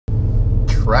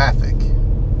traffic.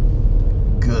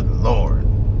 Good Lord.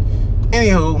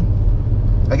 Anywho,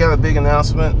 I got a big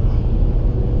announcement.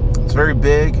 It's very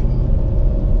big.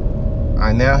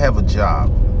 I now have a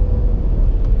job.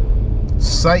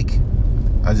 Psych.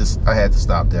 I had to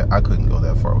stop that. I couldn't go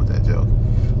that far with that joke.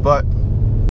 But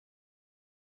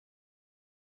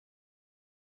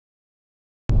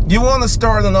you want to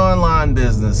start an online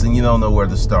business and you don't know where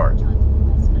to start.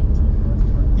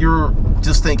 You're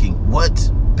just thinking,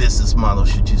 what business model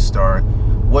should you start?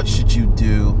 What should you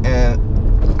do? And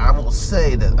I will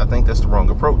say that I think that's the wrong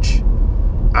approach.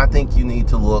 I think you need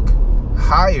to look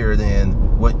higher than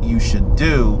what you should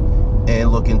do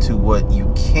and look into what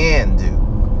you can do.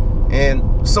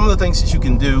 And some of the things that you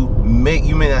can do,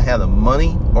 you may not have the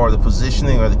money or the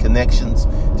positioning or the connections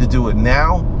to do it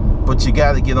now, but you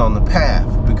got to get on the path.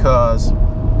 Because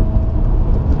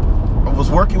I was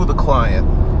working with a client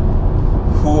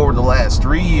who over the last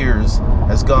 3 years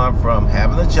has gone from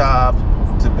having a job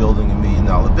to building $1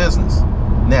 million business.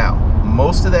 Now,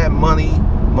 most of that money,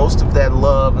 most of that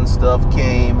love and stuff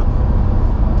came,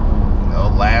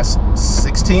 last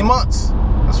 16 months.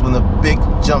 That's when the big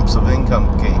jumps of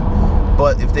income came.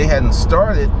 But if they hadn't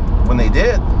started when they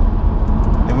did,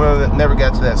 they would never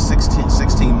got to that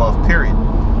 16-month period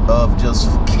of just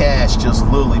cash just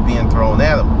literally being thrown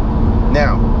at them.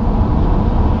 Now,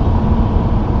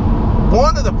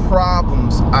 one of the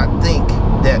problems I think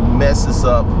that messes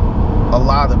up a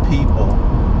lot of people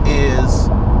is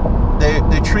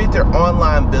they treat their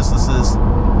online businesses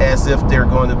as if they're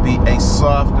going to be a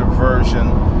softer version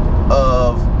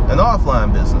of an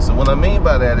offline business. And what I mean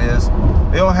by that is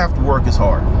they don't have to work as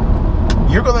hard.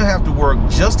 You're going to have to work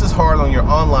just as hard on your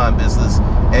online business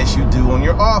as you do on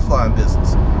your offline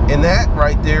business. And that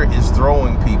right there is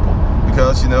throwing people,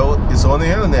 because it's on the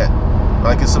internet.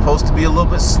 Like, it's supposed to be a little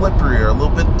bit slipperier, a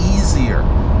little bit easier.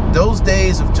 Those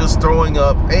days of just throwing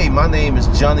up, hey, my name is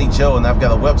Johnny Joe and I've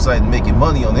got a website and making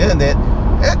money on the internet,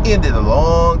 that ended a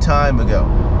long time ago.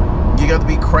 You got to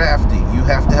be crafty. You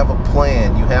have to have a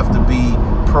plan. You have to be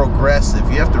progressive.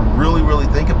 You have to really, really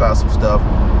think about some stuff,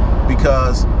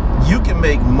 because you can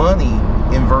make money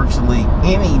in virtually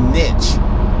any niche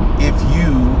if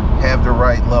you have the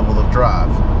right level of drive,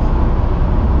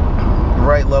 the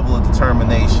right level of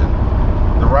determination,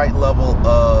 the right level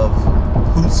of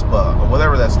chutzpah, or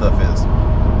whatever that stuff is.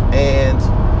 And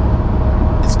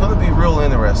it's going to be real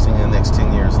interesting in the next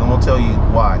 10 years. And I'm going to tell you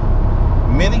why.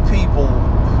 Many people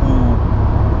who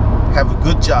have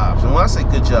good jobs, and when I say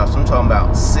good jobs, I'm talking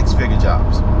about 6-figure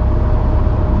jobs,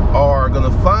 are going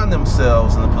to find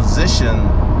themselves in a position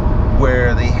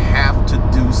where they have to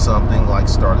do something like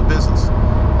start a business,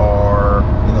 or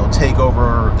take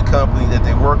over the company that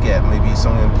they work at. Maybe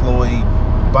some employee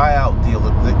buyout deal.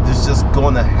 It's just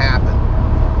going to happen.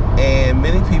 And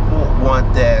many people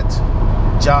want that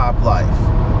job life.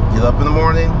 Get up in the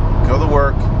morning, go to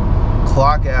work,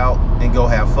 clock out, and go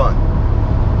have fun.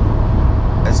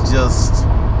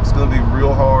 It's going to be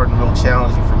real hard and real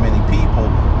challenging for many people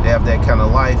to have that kind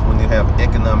of life when you have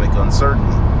economic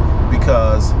uncertainty,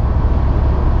 because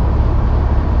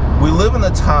we live in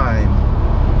a time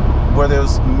where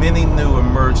there's many new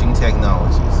emerging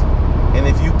technologies. And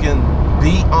if you can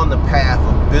be on the path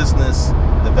of business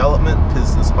development,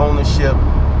 business ownership,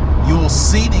 you will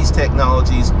see these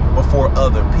technologies before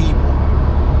other people.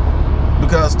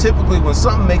 Because typically when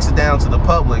something makes it down to the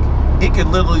public, it could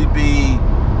literally be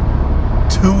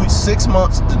 6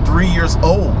 months to 3 years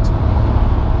old.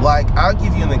 Like, I'll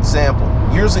give you an example.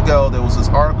 Years ago, there was this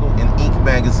article in Inc.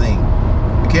 magazine.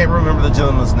 I can't remember the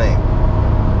gentleman's name,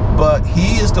 but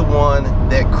he is the one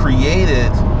that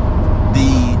created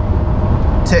the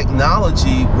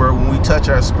technology where when we touch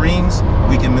our screens,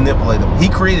 we can manipulate them. He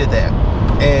created that.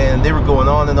 And they were going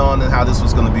on and how this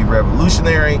was going to be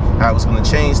revolutionary, how it was going to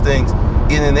change things.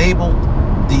 It enabled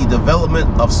the development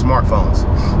of smartphones.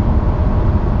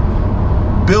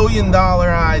 $1 billion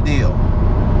ideal.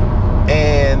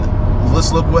 And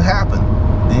let's look what happened.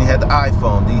 Then you had the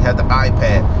iPhone, then you had the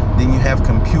iPad, then you have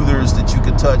computers that you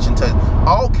could touch and touch.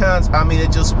 All kinds,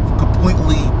 it just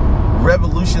completely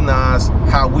revolutionized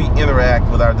how we interact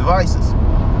with our devices.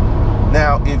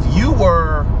 Now, if you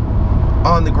were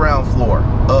on the ground floor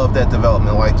of that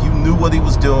development, like you knew what he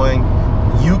was doing,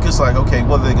 you just like, okay,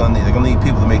 what are they going to need? They're going to need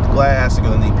people to make the glass. They're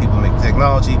going to need people to make the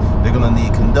technology. They're going to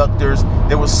need conductors.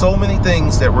 There were so many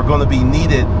things that were going to be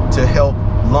needed to help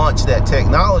launch that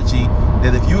technology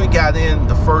that if you had got in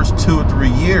the first 2 or 3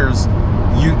 years,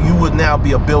 you would now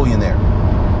be a billionaire.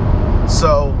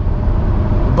 So,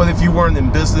 but if you weren't in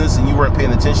business and you weren't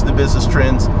paying attention to business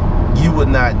trends, you would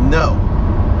not know.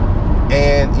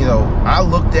 And I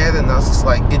looked at it and I was just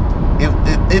like,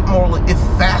 it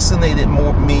fascinated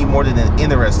me more than it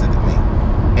interested me.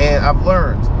 And I've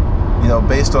learned, you know,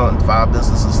 based on 5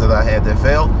 businesses that I had that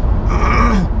failed,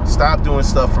 stop doing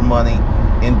stuff for money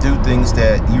and do things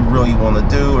that you really want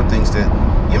to do, or things that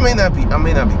I may not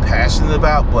be passionate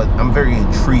about, but I'm very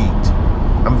intrigued.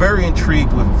 I'm very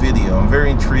intrigued with video. I'm very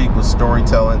intrigued with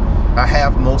storytelling. I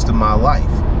have most of my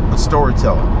life with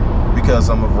storytelling because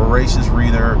I'm a voracious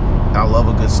reader. I love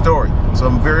a good story. So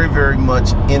I'm very, very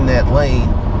much in that lane,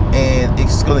 and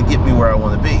it's going to get me where I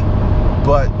want to be.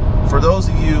 But for those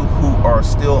of you who are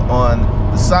still on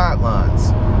the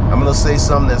sidelines, I'm going to say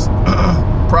something that's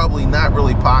probably not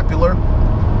really popular,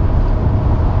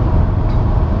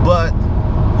 but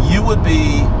you would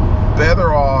be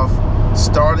better off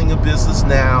starting a business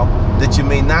now that you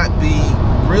may not be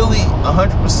really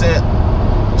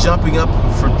 100% jumping up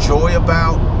for joy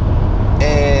about,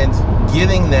 and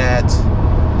getting that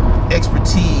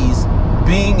expertise,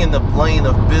 being in the lane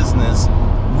of business,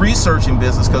 researching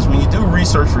business, because when you do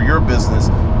research for your business,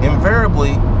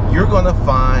 invariably you're going to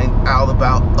find out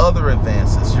about other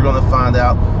advances. You're going to find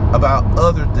out about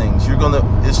other things.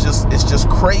 It's just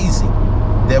crazy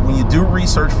that when you do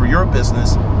research for your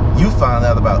business, you find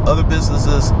out about other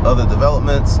businesses, other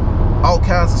developments, all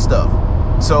kinds of stuff.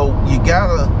 So you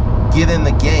gotta get in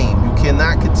the game. You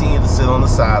cannot continue to sit on the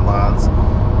sidelines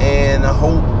and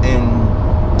hope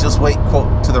and just wait,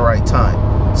 quote, to the right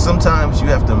time. Sometimes you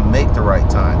have to make the right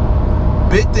time.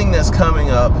 Big thing that's coming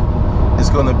up is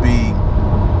going to be,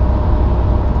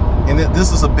 and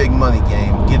this is a big money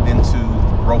game, getting into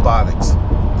robotics,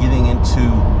 getting into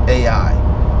AI.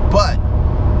 But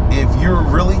if you're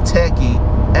really techie,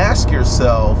 ask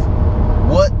yourself,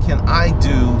 what can I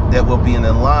do that will be in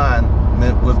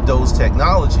alignment with those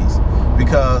technologies?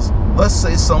 Because let's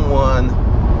say someone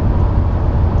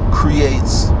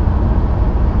creates,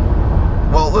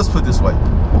 well, let's put it this way.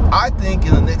 I think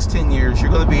in the next 10 years,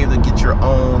 you're going to be able to get your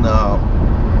own,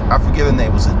 I forget the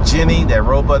name, was it Jenny, that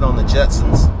robot on the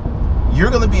Jetsons? You're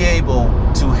going to be able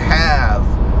to have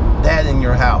that in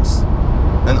your house.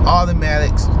 An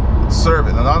automatic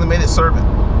servant,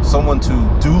 someone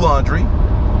to do laundry,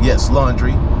 yes,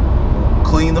 laundry,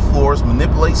 clean the floors,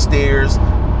 manipulate stairs,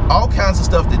 all kinds of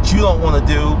stuff that you don't want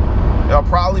to do. It'll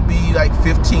probably be like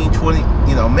 15, 20,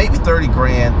 you know, maybe 30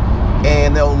 grand,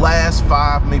 and they'll last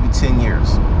 5, maybe 10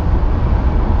 years.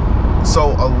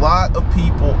 So a lot of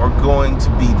people are going to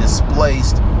be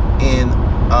displaced in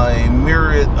a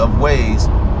myriad of ways.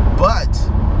 But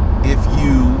if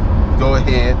you go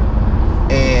ahead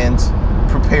and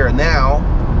prepare now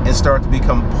and start to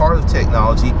become part of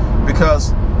technology,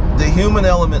 because the human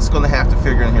element's going to have to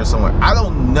figure in here somewhere. I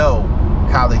don't know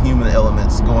how the human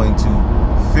element's going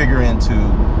to figure into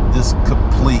this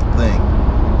complete thing.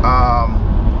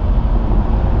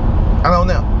 I don't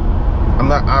know.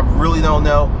 I really don't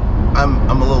know.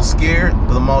 I'm a little scared,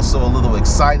 but I'm also a little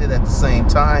excited at the same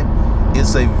time.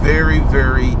 It's a very,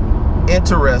 very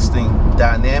interesting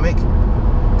dynamic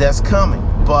that's coming.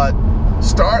 But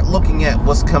start looking at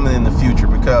what's coming in the future,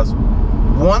 because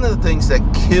one of the things that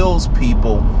kills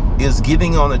people is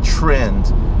getting on a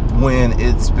trend when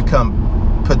it's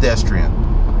become pedestrian.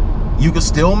 You can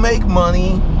still make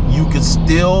money, you can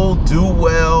still do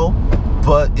well,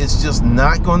 but it's just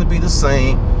not going to be the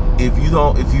same if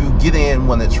you get in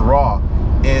when it's raw.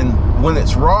 And when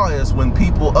it's raw is when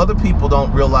other people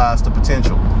don't realize the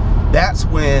potential. That's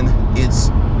when it's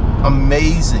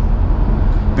amazing,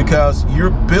 because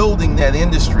you're building that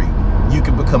industry. You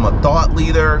can become a thought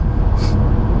leader,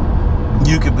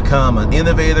 you can become an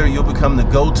innovator, you'll become the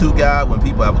go-to guy when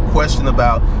people have a question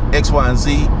about X, Y, and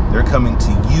Z. They're coming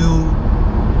to you.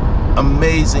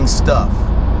 Amazing stuff,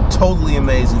 totally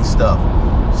amazing stuff.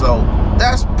 So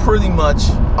that's pretty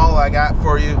much all I got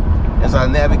for you as I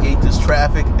navigate this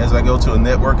traffic, as I go to a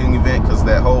networking event, because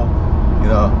that whole, you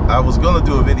know, I was gonna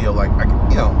do a video, like,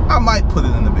 I might put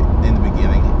it in the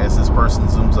beginning as this person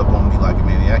zooms up on me like a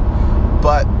maniac.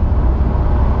 But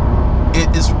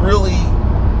it is really,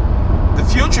 the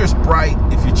future is bright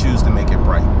if you choose to make it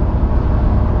bright.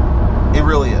 It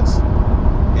really is.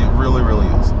 It really, really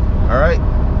is. All right.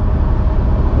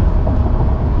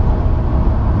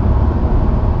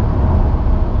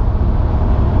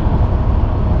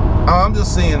 I'm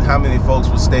just seeing how many folks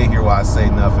will stay here while I say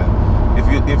nothing.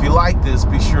 If you like this,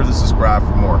 be sure to subscribe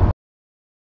for more.